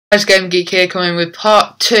Guys, Game Geek here, coming with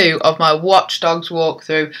part 2 of my Watch Dogs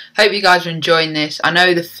walkthrough. Hope you guys are enjoying this. I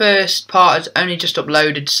know the first part has only just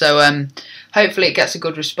uploaded, so hopefully it gets a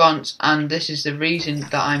good response, and this is the reason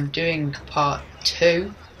that I'm doing part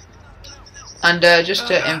 2. And just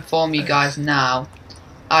to inform you guys now,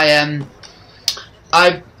 I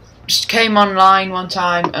just came online one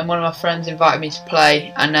time and one of my friends invited me to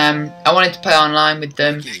play, and I wanted to play online with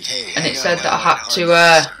them, and it said that I had to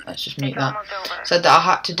let's just mute that. It said that I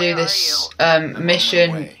had to do this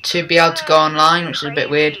mission to be able to go online, which is a bit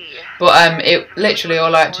weird, but it literally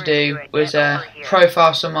all I had to do was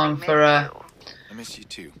profile someone for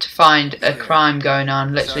to find a crime going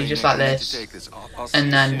on, literally just like this,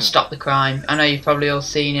 and then stop the crime. I know you've probably all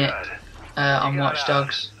seen it on Watch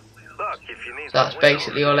Dogs. So that's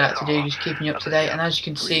basically all I had to do, just keeping you up to date. And as you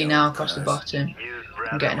can see now across the bottom,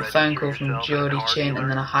 I'm getting a phone call from Geordie Chin, and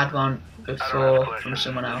then I had one before from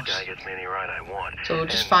someone else. So we'll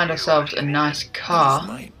just find ourselves a nice car,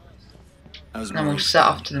 and then we'll set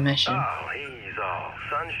off to the mission. Oh, he's all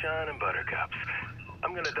sunshine and buttercups.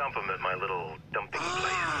 I'm gonna dump him at my little dumping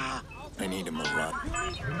place. I need him a lot.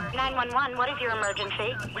 911, what is your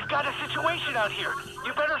emergency? We've got a situation out here.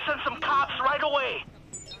 You better send some cops right away.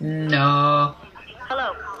 No.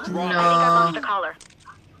 Hello. No. I think I lost a caller.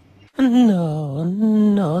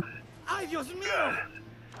 No. Good.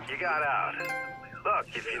 You got out. Look,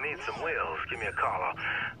 if you need some wheels, give me a call.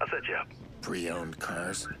 I'll set you up. Pre-owned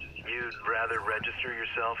cars. You'd rather register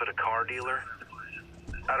yourself at a car dealer?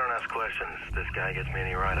 I don't ask questions. This guy gets me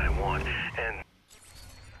any ride I want. And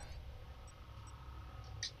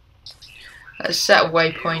Let's set a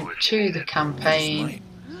waypoint to the campaign,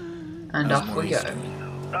 and off we go.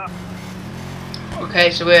 Okay,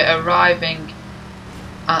 so we're arriving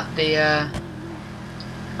at the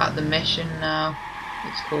mission now.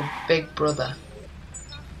 It's called Big Brother.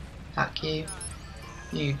 Hack you.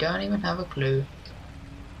 You don't even have a clue.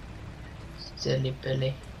 Silly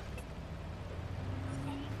Billy.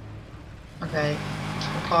 Okay,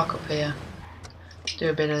 we'll park up here. Do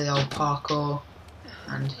a bit of the old parkour,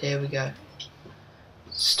 and here we go.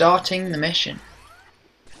 Starting the mission.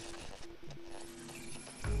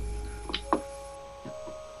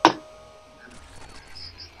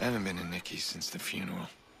 I haven't been to Nikki's since the funeral.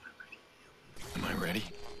 Am I ready?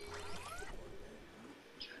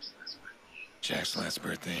 Jack's last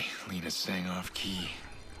birthday, Lena sang off key.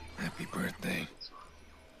 Happy birthday.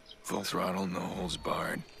 Full throttle, no holds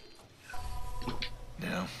barred.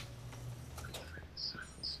 Now,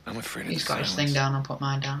 I'm afraid of He's the got his silence. thing down, I'll put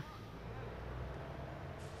mine down.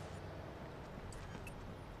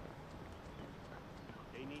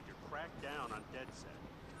 They need to crack down on Dead Set.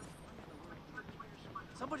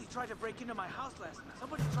 Somebody tried to break into my house last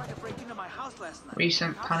night.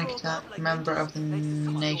 Recent panic attack, member of the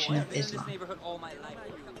Nation of Islam.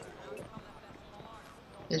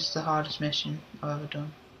 This is the hardest mission I've ever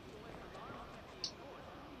done.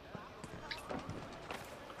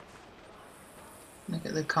 Look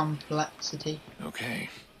at the complexity. Okay.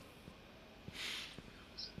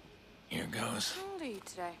 Here goes. How old are you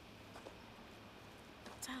today?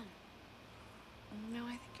 10. No,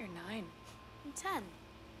 I think you're 9. I'm 10.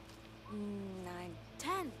 9.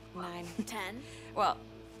 10. 9. 10? Well,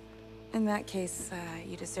 in that case,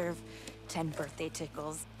 you deserve 10 birthday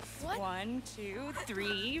tickles. What? 1, 2,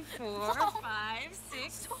 3, 4, 5,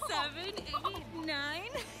 6, 7, 8, 9.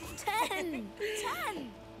 10.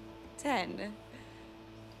 10. 10.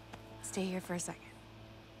 Stay here for a second.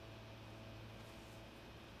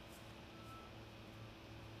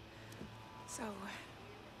 So,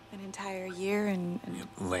 an entire year and You're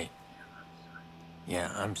late.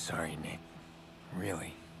 Yeah, I'm sorry, Nick.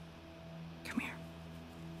 Really. come here.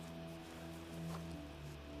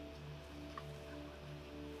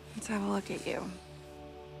 Let's have a look at you.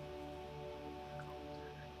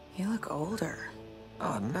 You look older.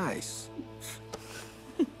 Oh, nice.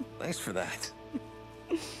 Thanks for that.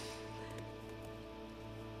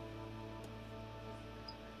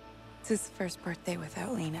 It's his first birthday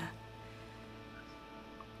without Lena.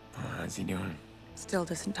 How's he doing? Still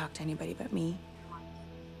doesn't talk to anybody but me.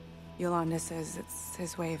 Yolanda says it's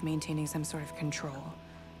his way of maintaining some sort of control.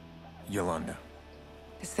 Yolanda.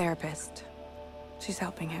 His therapist. She's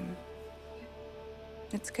helping him.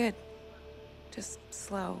 It's good. Just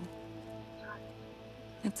slow.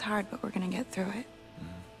 It's hard, but we're gonna get through it.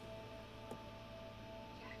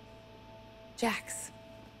 Jax.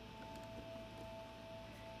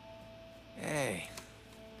 Hey.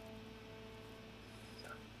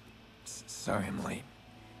 Sorry I'm late.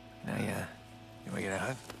 Can I get a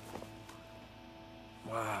hug?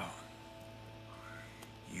 Wow.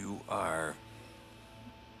 You are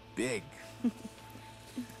big.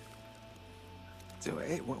 So,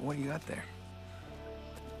 hey, what do you got there?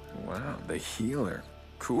 Wow, the healer.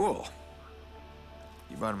 Cool.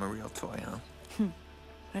 You bought him a real toy, huh? Why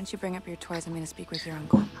don't you bring up your toys? I'm going to speak with your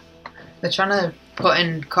uncle. They're trying to put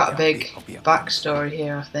in quite a big I'll be up. backstory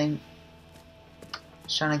here, I think.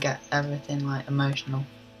 Just trying to get everything, like, emotional.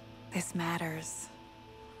 This matters.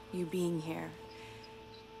 You being here.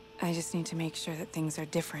 I just need to make sure that things are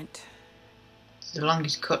different. It's the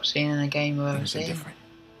longest cutscene in a game I've ever Things are seen. different.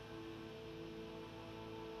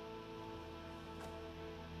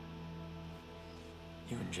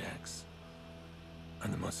 You and Jax are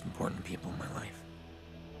the most important people in my life.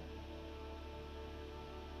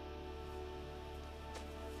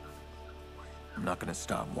 I'm not gonna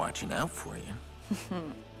stop watching out for you.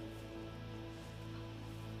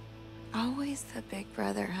 Always the big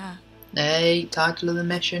brother, huh? Hey, title of the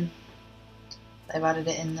mission. They've added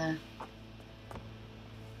it in there.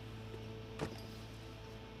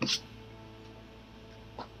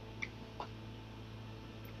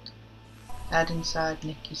 Head inside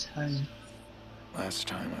Nikki's home. Last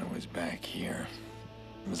time I was back here,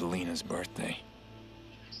 it was Lena's birthday.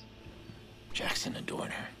 Jackson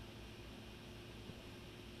adored her.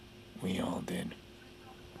 We all did.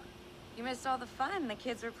 You missed all the fun. The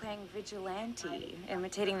kids were playing vigilante,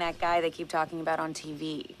 imitating that guy they keep talking about on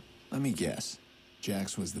TV. Let me guess.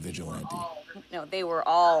 Jax was the vigilante. No, they were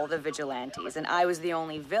all the vigilantes, and I was the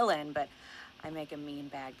only villain, but I make a mean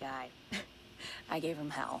bad guy. I gave him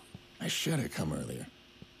hell. I should have come earlier.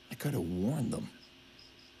 I could have warned them.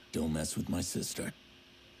 Don't mess with my sister.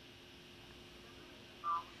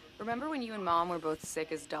 Remember when you and Mom were both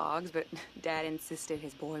sick as dogs, but Dad insisted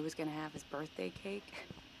his boy was gonna have his birthday cake?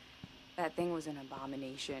 That thing was an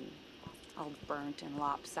abomination. All burnt and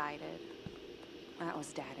lopsided. That was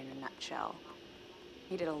Dad in a nutshell.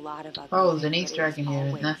 He did a lot of ugly Oh, there's an things, Easter egg in here,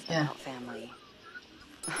 isn't there? always Yeah. about family.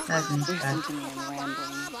 There's an Easter Listen egg. to me, I'm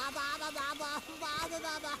rambling.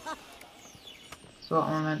 So what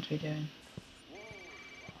am I meant to be doing?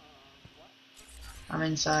 I'm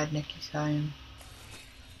inside Nikki's home.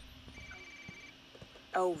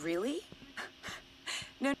 Oh, really?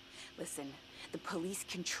 No. Listen, the police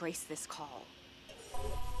can trace this call.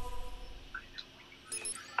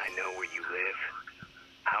 I know where you live.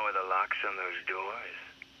 How are the locks on those doors?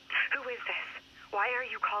 Who is this? Why are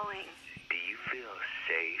you calling? Do you feel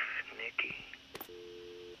safe, Nikki?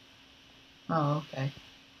 Oh, okay.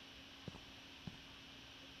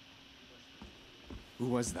 Who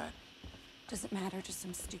was that? Doesn't matter, just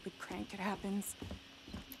some stupid crank. It happens.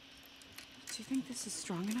 Do you think this is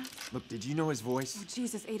strong enough? Look, did you know his voice? Oh,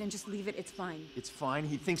 Jesus, Aiden, just leave it. It's fine. It's fine.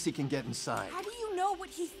 He thinks he can get inside. How do you know what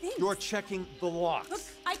he thinks? You're checking the locks. Look,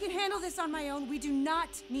 I can handle this on my own. We do not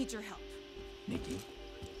need your help. Nikki,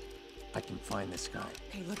 I can find this guy.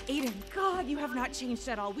 Hey, look, Aiden, God, you have not changed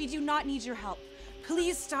at all. We do not need your help.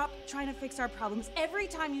 Please stop trying to fix our problems. Every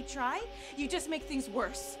time you try, you just make things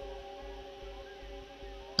worse.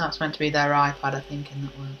 That's meant to be their iPad, I think, in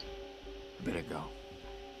that word. I better go.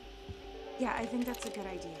 Yeah, I think that's a good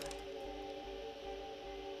idea.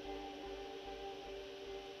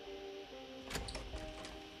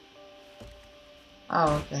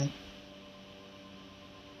 Oh, okay.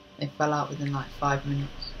 They fell out within like 5 minutes.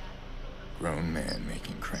 Grown man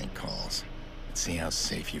making crank calls. Let's see how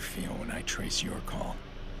safe you feel when I trace your call.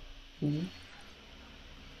 Hmm.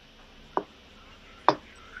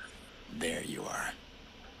 There you are.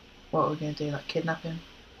 What are we gonna do? Like kidnap him?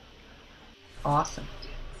 Awesome.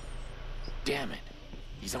 Damn it.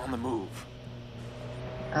 He's on the move.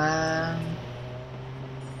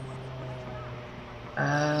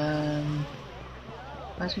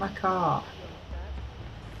 Where's my car?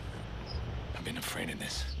 I've been afraid of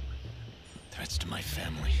this. Threats to my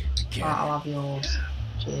family. Again. Right, I'll have yours.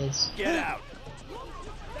 Cheers. Get out!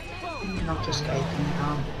 You're not escaping,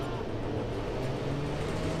 can't you?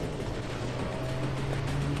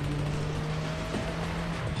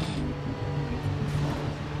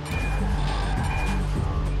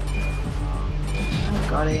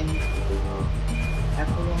 Got him.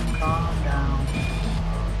 Everyone calm down.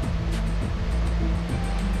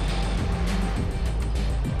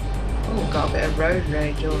 Oh, got a bit of road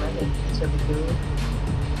rage already. That's really cool.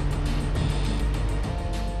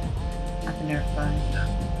 I can hear a phone.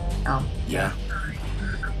 Oh. Yeah.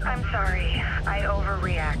 I'm sorry. I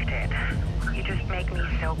overreacted. You just make me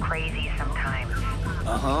so crazy sometimes.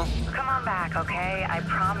 Uh-huh. Come on back, okay? I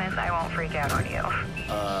promise I won't freak out on you.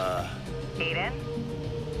 Aiden?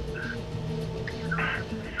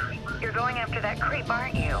 You're going after that creep,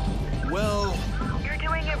 aren't you? Well, You're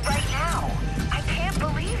doing it right now. I can't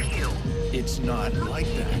believe you. it's not like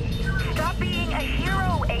that. Stop being a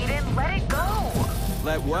hero, Aiden. Let it go.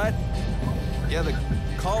 Let what? Yeah, the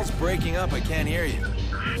call's breaking up. I can't hear you.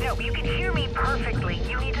 No, you can hear me perfectly.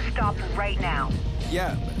 You need to stop right now.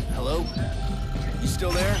 Yeah, hello? You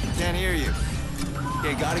still there? Can't hear you.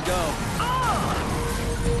 Okay, gotta go.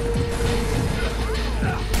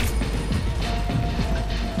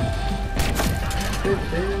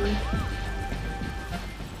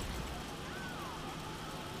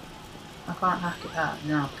 I can't hack it out,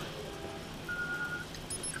 no.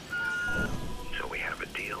 So we have a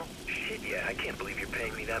deal? Shit, yeah, I can't believe you're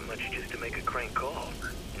paying me that much just to make a crank call.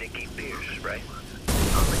 Nikki Pierce, right?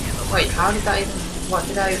 Wait, how did that even... What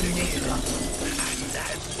did I even do for that?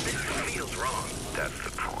 This feels wrong. That's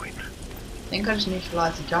the point. I think I just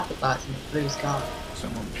neutralised the traffic lights and the blue sky.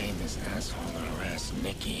 Someone paying this asshole to harass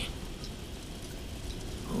Nikki.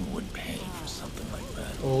 Who would pay for something like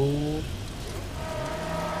that? Oh.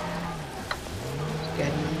 It's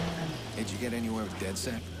getting... Did you get anywhere with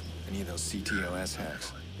DedSec? Any of those CTOS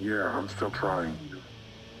hacks? Yeah, I'm still trying.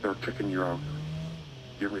 They're kicking you out.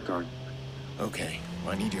 Give me time. Okay,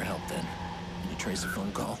 well, I need your help then. Can you trace a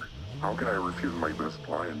phone call? How can I refuse my best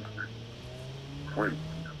client? Wait,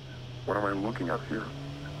 what am I looking at here?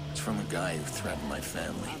 It's from a guy who threatened my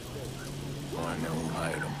family. Oh, I know who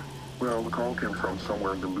hired him. Well, the call came from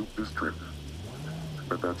somewhere in the Loop District.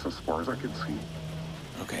 But that's as far as I can see.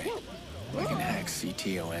 Okay, I can hack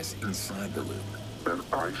CTOS inside the loop. Then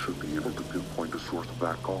I should be able to pinpoint the source of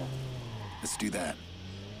that call. Let's do that.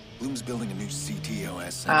 Bloom's building a new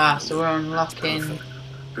CTOS center. Ah, so we're unlocking... Perfect.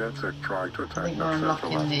 DedSec tried to I attack think we're that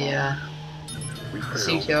unlocking central the last month. We failed,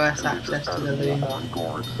 CTOS and they access just to the added loop. more armed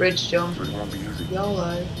guards. Bridge jump. So it won't be easy.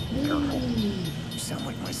 YOLO. Careful. You sound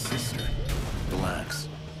like my sister. Relax.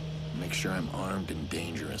 Make sure I'm armed and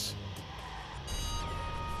dangerous.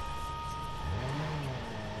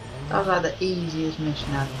 That was like the easiest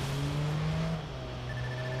mission ever.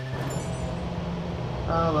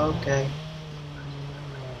 Oh, okay.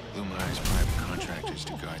 Bloom hires private contractors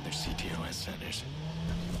to guard their CTOS centers.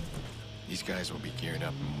 These guys will be geared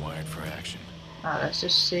up and wired for action. Right, let's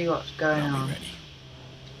just see what's going I'll on. be ready.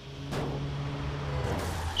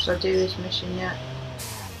 Should I do this mission yet?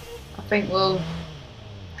 I think we'll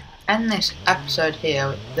end this episode here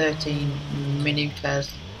with 13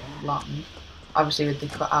 minutes long. Obviously with the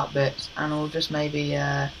cut out bits, and we'll just maybe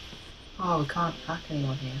oh, we can't hack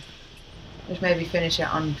anyone here. Just maybe finish it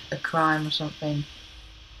on a crime or something.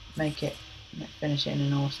 Finish it in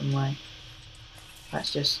an awesome way.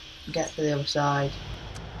 Let's just get to the other side.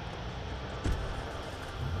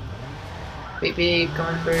 Beep beep,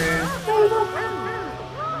 coming through.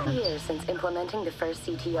 Years since implementing the first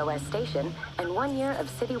CTOS station, and 1 year of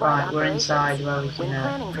citywide Right, we're operations. inside where we When can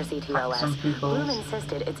planning for hack CTOS, some Bloom people's...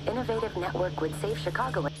 insisted its innovative network would save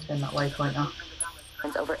Chicagoans Turn that waypoint off.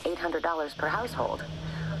 over $800 per household.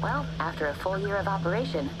 Well, after a full year of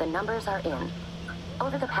operation, the numbers are in.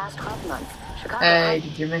 Over the past 12 months, Chicago... Hey,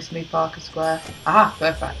 did you miss me, Parker Square? Aha,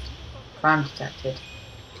 perfect. Crime detected.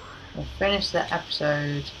 We'll finish the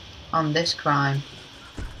episode on this crime.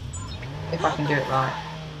 If I can do it right.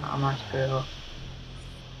 I might screw it up.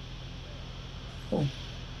 Cool.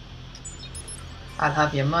 I'll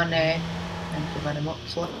have your money. Thank you very much,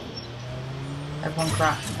 sir. Everyone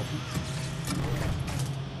crack.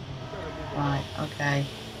 Right, okay.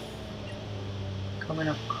 Coming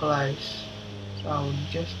up close. So I'll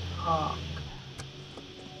just park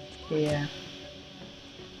here.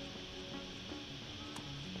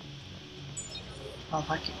 I'll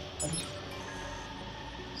hack it.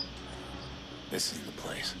 This is the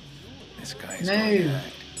place. This guy is No. going to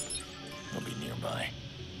act. He'll be nearby.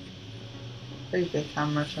 Please be a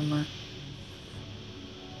camera somewhere.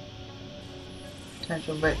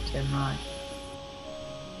 Potential victim, right.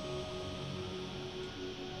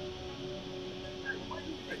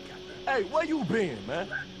 Hey, where you been, man?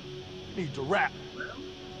 Need to rap.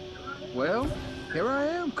 Well, here I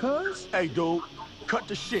am, cuz. Hey, dude, cut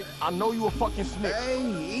the shit. I know you a fucking snitch. Hey,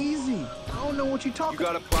 easy. I don't know what you talking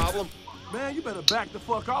about. a problem? Man, you better back the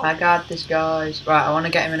fuck off. I got this, guys. Right, I want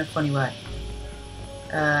to get him in a funny way.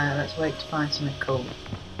 Let's wait to find something cool.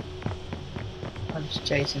 I'll just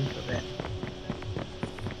chase him for a bit.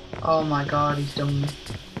 Oh my god, he's done me.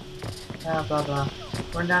 Blah blah blah.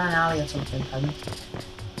 Run down an alley or something, hasn't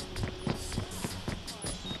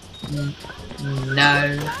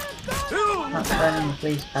No. Not turning the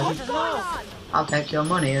police, peasant. I'll take your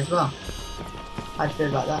money as well. How do you feel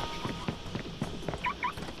about that?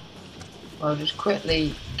 Well, just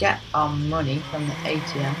quickly get our money from the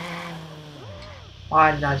ATM.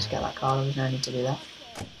 Why did I just get that card? There was no need to do that.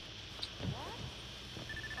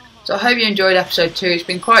 So I hope you enjoyed episode 2. It's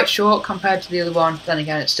been quite short compared to the other one. Then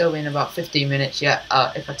again, it's still been about 15 minutes yet.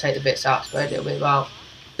 If I take the bits out, so it'll be about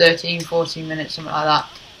 13, 14 minutes, something like that.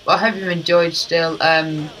 But I hope you've enjoyed still.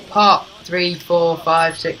 Part 3, 4,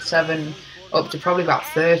 5, 6, 7, up to probably about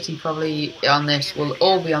 30 probably on this will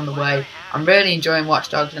all be on the way. I'm really enjoying Watch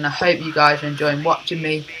Dogs, and I hope you guys are enjoying watching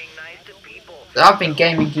me. I've been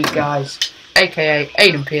Gaming Geek, guys, aka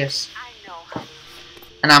Aiden Pierce,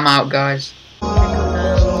 and I'm out, guys.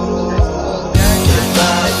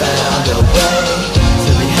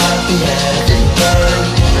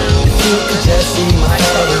 Just see my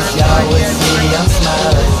face, y'all would see